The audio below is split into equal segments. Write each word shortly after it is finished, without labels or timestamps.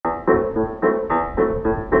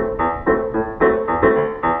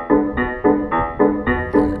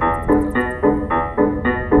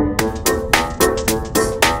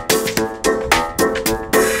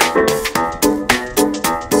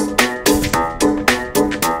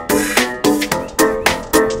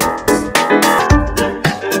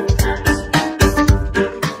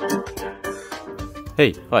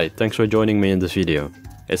Hey, hi, thanks for joining me in this video.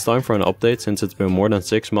 It's time for an update since it's been more than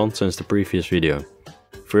 6 months since the previous video.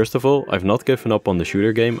 First of all, I've not given up on the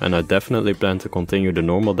shooter game and I definitely plan to continue the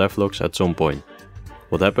normal devlogs at some point.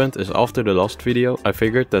 What happened is after the last video, I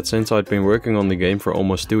figured that since I'd been working on the game for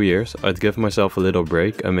almost 2 years, I'd give myself a little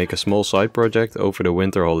break and make a small side project over the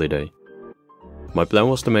winter holiday. My plan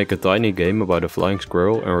was to make a tiny game about a flying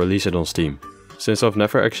squirrel and release it on Steam. Since I've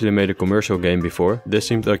never actually made a commercial game before, this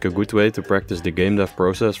seemed like a good way to practice the game dev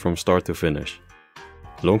process from start to finish.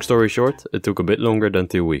 Long story short, it took a bit longer than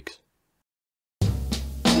 2 weeks.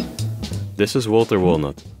 This is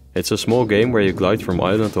Walnut. It's a small game where you glide from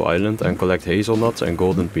island to island and collect hazelnuts and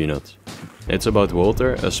golden peanuts. It's about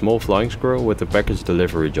Walter, a small flying squirrel with a package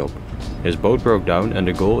delivery job. His boat broke down and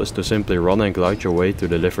the goal is to simply run and glide your way to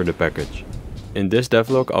deliver the package. In this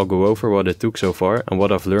devlog I'll go over what it took so far and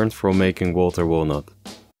what I've learned from making Walnut.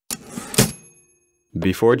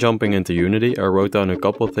 Before jumping into Unity, I wrote down a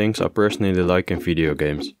couple things I personally like in video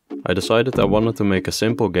games. I decided I wanted to make a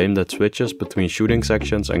simple game that switches between shooting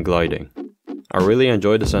sections and gliding. I really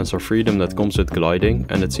enjoy the sense of freedom that comes with gliding,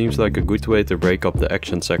 and it seems like a good way to break up the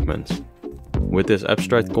action segments. With this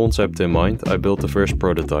abstract concept in mind, I built the first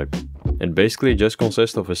prototype. It basically just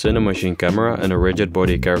consists of a cinemachine camera and a rigid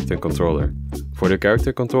body character controller. For the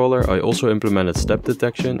character controller I also implemented step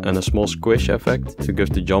detection and a small squish effect to give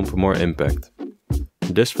the jump more impact.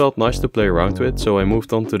 This felt nice to play around with, so I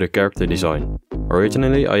moved on to the character design.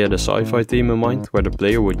 Originally I had a sci-fi theme in mind where the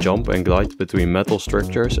player would jump and glide between metal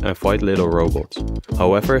structures and fight little robots.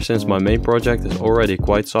 However, since my main project is already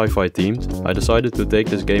quite sci-fi themed, I decided to take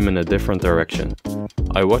this game in a different direction.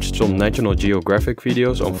 I watched some National Geographic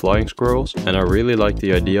videos on flying squirrels and I really liked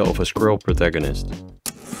the idea of a squirrel protagonist.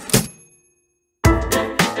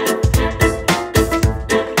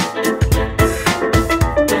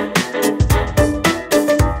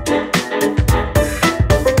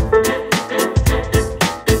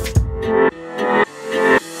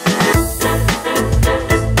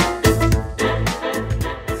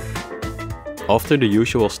 After the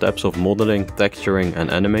usual steps of modeling, texturing and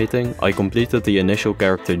animating, I completed the initial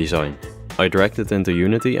character design. I dragged it into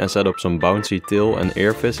Unity and set up some bouncy tail and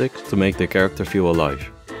air physics to make the character feel alive.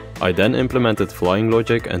 I then implemented flying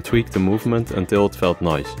logic and tweaked the movement until it felt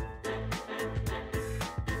nice.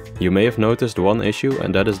 You may have noticed one issue,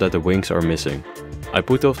 and that is that the wings are missing. I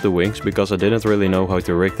put off the wings because I didn't really know how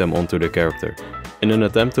to rig them onto the character. In an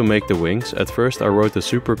attempt to make the wings, at first I wrote a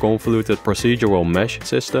super convoluted procedural mesh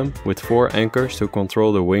system with 4 anchors to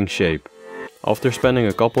control the wing shape. After spending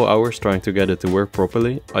a couple hours trying to get it to work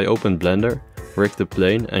properly, I opened Blender, rigged the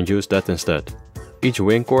plane and used that instead. Each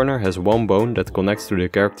wing corner has one bone that connects to the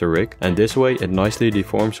character rig, and this way it nicely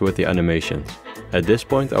deforms with the animations. At this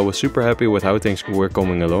point I was super happy with how things were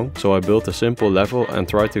coming along, so I built a simple level and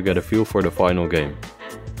tried to get a feel for the final game.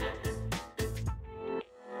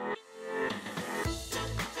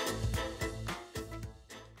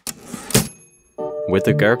 With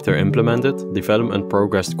the character implemented, development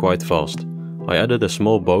progressed quite fast. I added a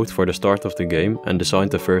small boat for the start of the game and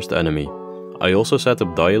designed the first enemy. I also set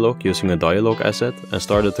up dialogue using a dialogue asset and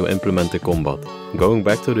started to implement the combat. Going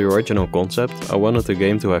back to the original concept, I wanted the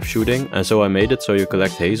game to have shooting, and so I made it so you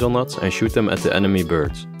collect hazelnuts and shoot them at the enemy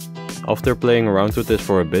birds. After playing around with this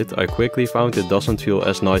for a bit, I quickly found it doesn't feel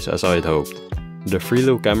as nice as I had hoped. The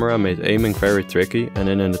freelook camera made aiming very tricky, and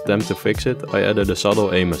in an attempt to fix it, I added a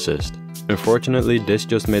subtle aim assist. Unfortunately, this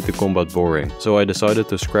just made the combat boring, so I decided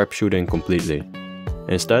to scrap shooting completely.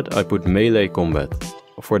 Instead, I put melee combat.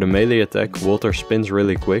 For the melee attack, Walter spins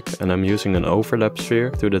really quick and I'm using an overlap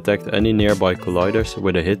sphere to detect any nearby colliders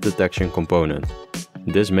with a hit detection component.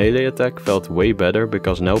 This melee attack felt way better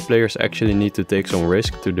because now players actually need to take some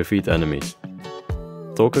risk to defeat enemies.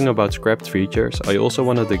 Talking about scrapped features, I also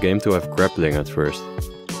wanted the game to have grappling at first.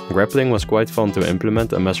 Grappling was quite fun to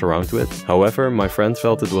implement and mess around with, however my friend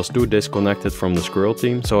felt it was too disconnected from the Squirrel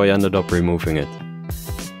team, so I ended up removing it.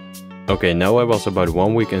 Okay, now I was about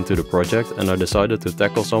 1 week into the project and I decided to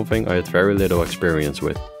tackle something I had very little experience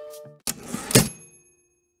with.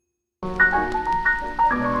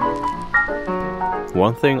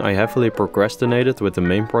 One thing I heavily procrastinated with the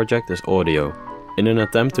main project is audio. In an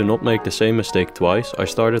attempt to not make the same mistake twice, I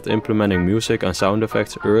started implementing music and sound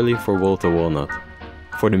effects early for Walnut.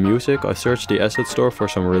 For the music, I searched the asset store for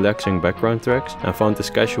some relaxing background tracks and found this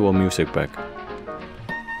casual music pack.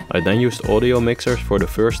 I then used audio mixers for the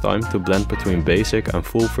first time to blend between basic and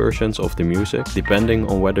full versions of the music, depending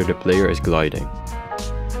on whether the player is gliding.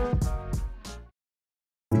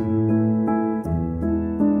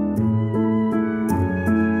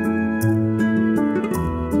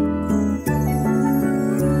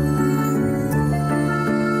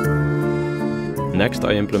 Next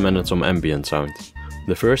I implemented some ambient sounds.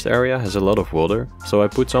 The first area has a lot of water, so I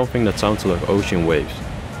put something that sounds like ocean waves.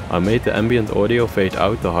 I made the ambient audio fade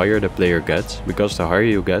out the higher the player gets, because the higher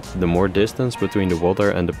you get, the more distance between the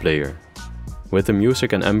water and the player. With the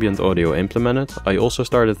music and ambient audio implemented, I also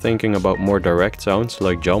started thinking about more direct sounds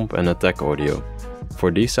like jump and attack audio.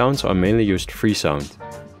 For these sounds I mainly used free sound.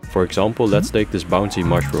 For example, let's take this bouncy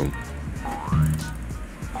mushroom.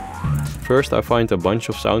 First I find a bunch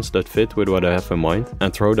of sounds that fit with what I have in mind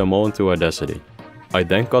and throw them all into Audacity. I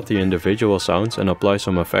then cut the individual sounds and apply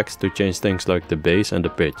some effects to change things like the bass and the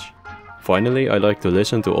pitch. Finally, I like to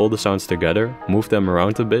listen to all the sounds together, move them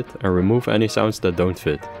around a bit and remove any sounds that don't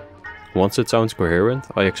fit. Once it sounds coherent,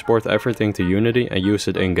 I export everything to Unity and use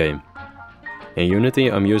it in-game. In Unity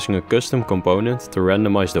I'm using a custom component to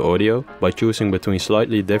randomize the audio by choosing between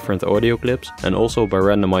slightly different audio clips and also by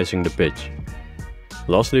randomizing the pitch.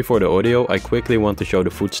 Lastly, for the audio I quickly want to show the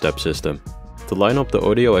footstep system. To line up the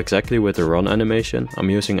audio exactly with the run animation, I'm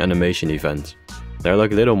using animation events. They're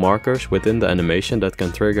like little markers within the animation that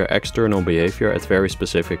can trigger external behavior at very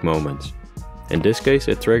specific moments. In this case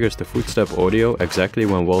it triggers the footstep audio exactly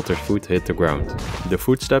when Walter's foot hit the ground. The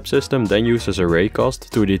footstep system then uses a raycast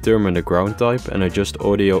to determine the ground type and adjust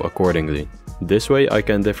audio accordingly. This way I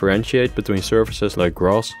can differentiate between surfaces like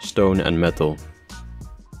grass, stone and metal.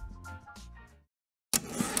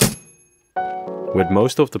 With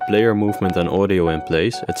most of the player movement and audio in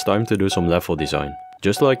place, it's time to do some level design.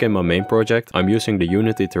 Just like in my main project, I'm using the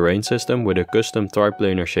Unity terrain system with a custom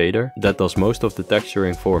triplanar shader that does most of the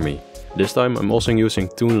texturing for me. This time I'm also using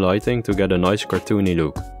toon lighting to get a nice cartoony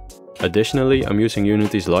look. Additionally, I'm using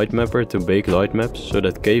Unity's light mapper to bake light maps so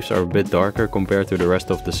that caves are a bit darker compared to the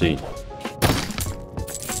rest of the scene.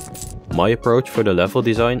 My approach for the level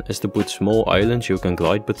design is to put small islands you can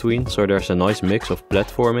glide between, so there's a nice mix of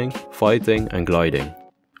platforming, fighting and gliding.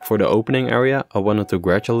 For the opening area I wanted to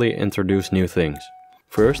gradually introduce new things.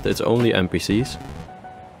 First it's only NPCs,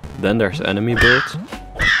 then there's enemy birds,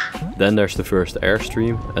 then there's the first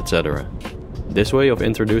airstream, etc. This way of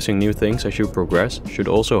introducing new things as you progress should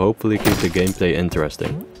also hopefully keep the gameplay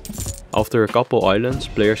interesting. After a couple islands,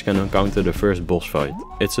 players can encounter the first boss fight.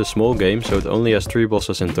 It's a small game, so it only has 3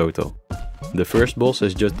 bosses in total. The first boss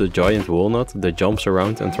is just the giant walnut that jumps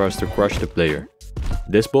around and tries to crush the player.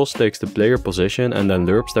 This boss takes the player position and then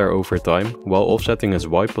lurps there over time, while offsetting his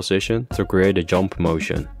Y position to create a jump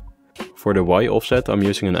motion. For the Y offset I'm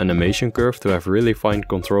using an animation curve to have really fine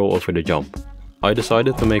control over the jump. I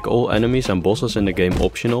decided to make all enemies and bosses in the game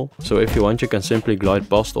optional, so if you want you can simply glide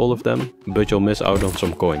past all of them, but you'll miss out on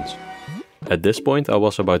some coins. At this point I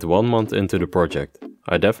was about 1 month into the project.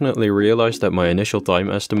 I definitely realized that my initial time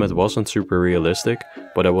estimate wasn't super realistic,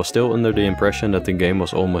 but I was still under the impression that the game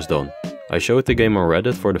was almost done. I showed the game on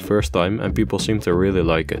Reddit for the first time and people seemed to really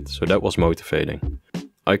like it, so that was motivating.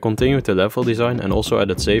 I continued the level design and also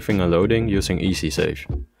added saving and loading using easy save.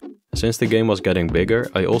 Since the game was getting bigger,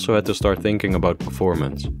 I also had to start thinking about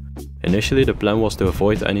performance. Initially the plan was to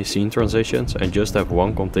avoid any scene transitions and just have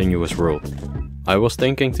one continuous world. I was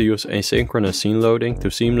thinking to use asynchronous scene loading to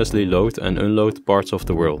seamlessly load and unload parts of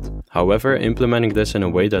the world. However, implementing this in a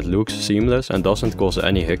way that looks seamless and doesn't cause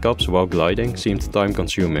any hiccups while gliding seemed time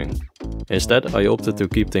consuming. Instead, I opted to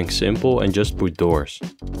keep things simple and just put doors.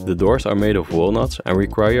 The doors are made of walnuts and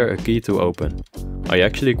require a key to open. I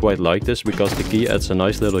actually quite like this because the key adds a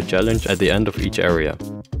nice little challenge at the end of each area.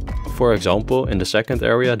 For example, in the second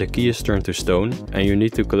area the key is turned to stone and you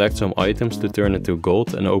need to collect some items to turn it to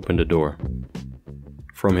gold and open the door.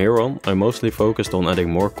 From here on, I mostly focused on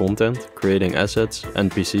adding more content, creating assets,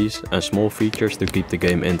 NPCs and small features to keep the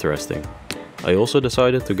game interesting. I also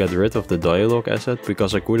decided to get rid of the dialogue asset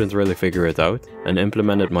because I couldn't really figure it out and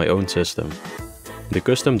implemented my own system. The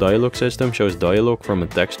custom dialogue system shows dialogue from a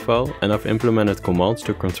text file and I've implemented commands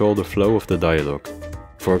to control the flow of the dialogue.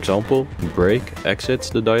 For example, break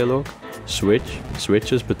exits the dialogue, switch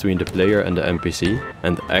switches between the player and the NPC,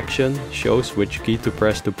 and action shows which key to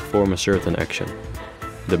press to perform a certain action.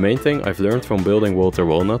 The main thing I've learned from building Walter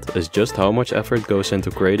Walnut is just how much effort goes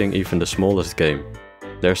into creating even the smallest game.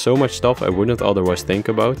 There's so much stuff I wouldn't otherwise think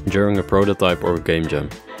about during a prototype or a game jam.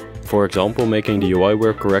 For example, making the UI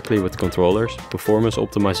work correctly with controllers, performance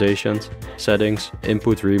optimizations, settings,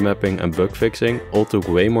 input remapping and bug fixing all took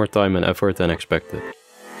way more time and effort than expected.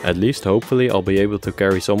 At least hopefully I'll be able to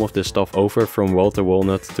carry some of this stuff over from Walter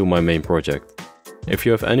Walnut to my main project. If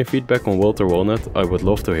you have any feedback on Walter Walnut, I would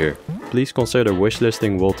love to hear. Please consider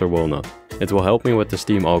wishlisting Walter Walnut. It will help me with the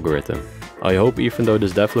Steam algorithm. I hope even though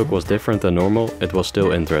this devlog was different than normal, it was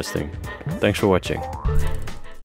still interesting. Thanks for watching.